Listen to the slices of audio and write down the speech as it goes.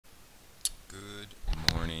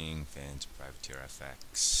to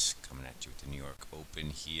PrivateerFX, coming at you with the New York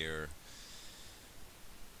Open here.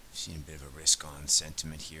 We've seen a bit of a risk-on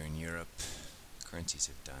sentiment here in Europe. Currencies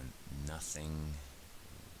have done nothing.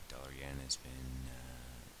 Dollar yen has been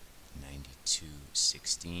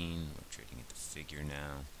 92.16. We're trading at the figure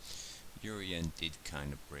now. Euro yen did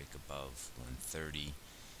kind of break above 130.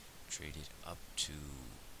 Traded up to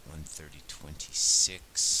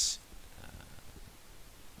 130.26.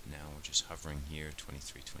 Now we're just hovering here,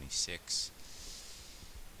 23.26.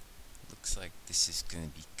 Looks like this is going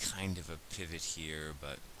to be kind of a pivot here,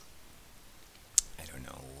 but I don't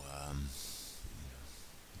know. We'll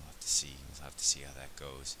have to see. We'll have to see how that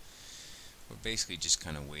goes. We're basically just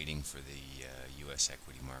kind of waiting for the U.S.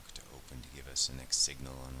 equity market to open to give us the next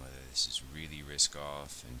signal on whether this is really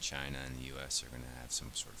risk-off and China and the U.S. are going to have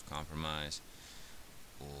some sort of compromise,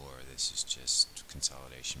 or this is just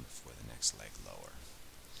consolidation before the next leg lower.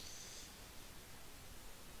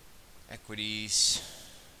 Equities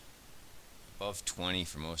above 20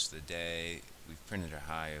 for most of the day. We've printed a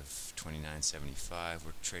high of 29.75.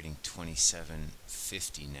 We're trading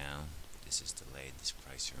 27.50 now. This is delayed, this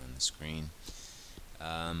price here on the screen.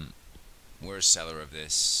 We're a seller of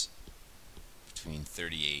this between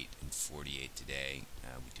 38 and 48 today.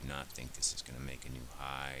 We do not think this is going to make a new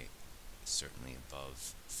high, certainly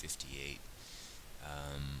above 58.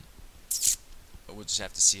 But we'll just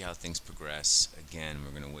have to see how things progress. Again,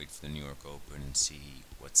 we're going to wait for the New York Open and see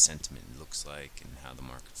what sentiment looks like and how the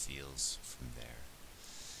market feels from there.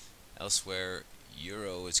 Elsewhere,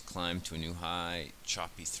 Euro has climbed to a new high,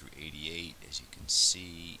 choppy through 88, as you can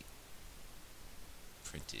see.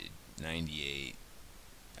 Printed 98,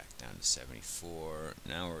 back down to 74.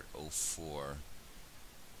 Now we're at 04.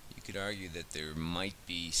 You could argue that there might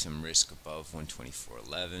be some risk above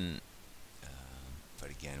 124.11. But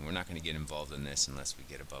again, we're not going to get involved in this unless we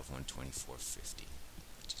get above 124.50,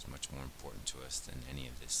 which is much more important to us than any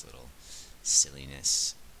of this little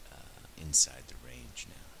silliness inside the range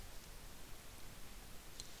now.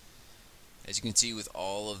 As you can see, with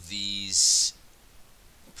all of these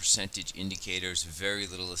percentage indicators, very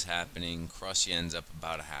little is happening. Cross yen's up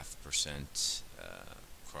about 0.5%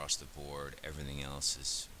 across the board. Everything else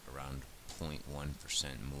is around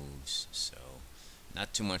 0.1% moves, so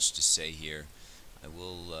not too much to say here. I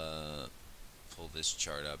will pull this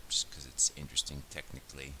chart up just because it's interesting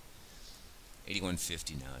technically.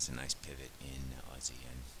 81.50 now is a nice pivot in Aussie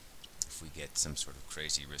yen. If we get some sort of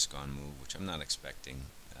crazy risk-on move, which I'm not expecting,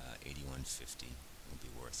 81.50 will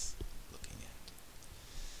be worth looking at.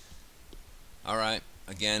 Alright,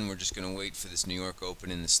 again, we're just going to wait for this New York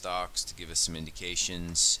Open in the stocks to give us some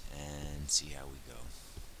indications and see how we go.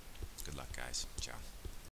 Good luck, guys. Ciao.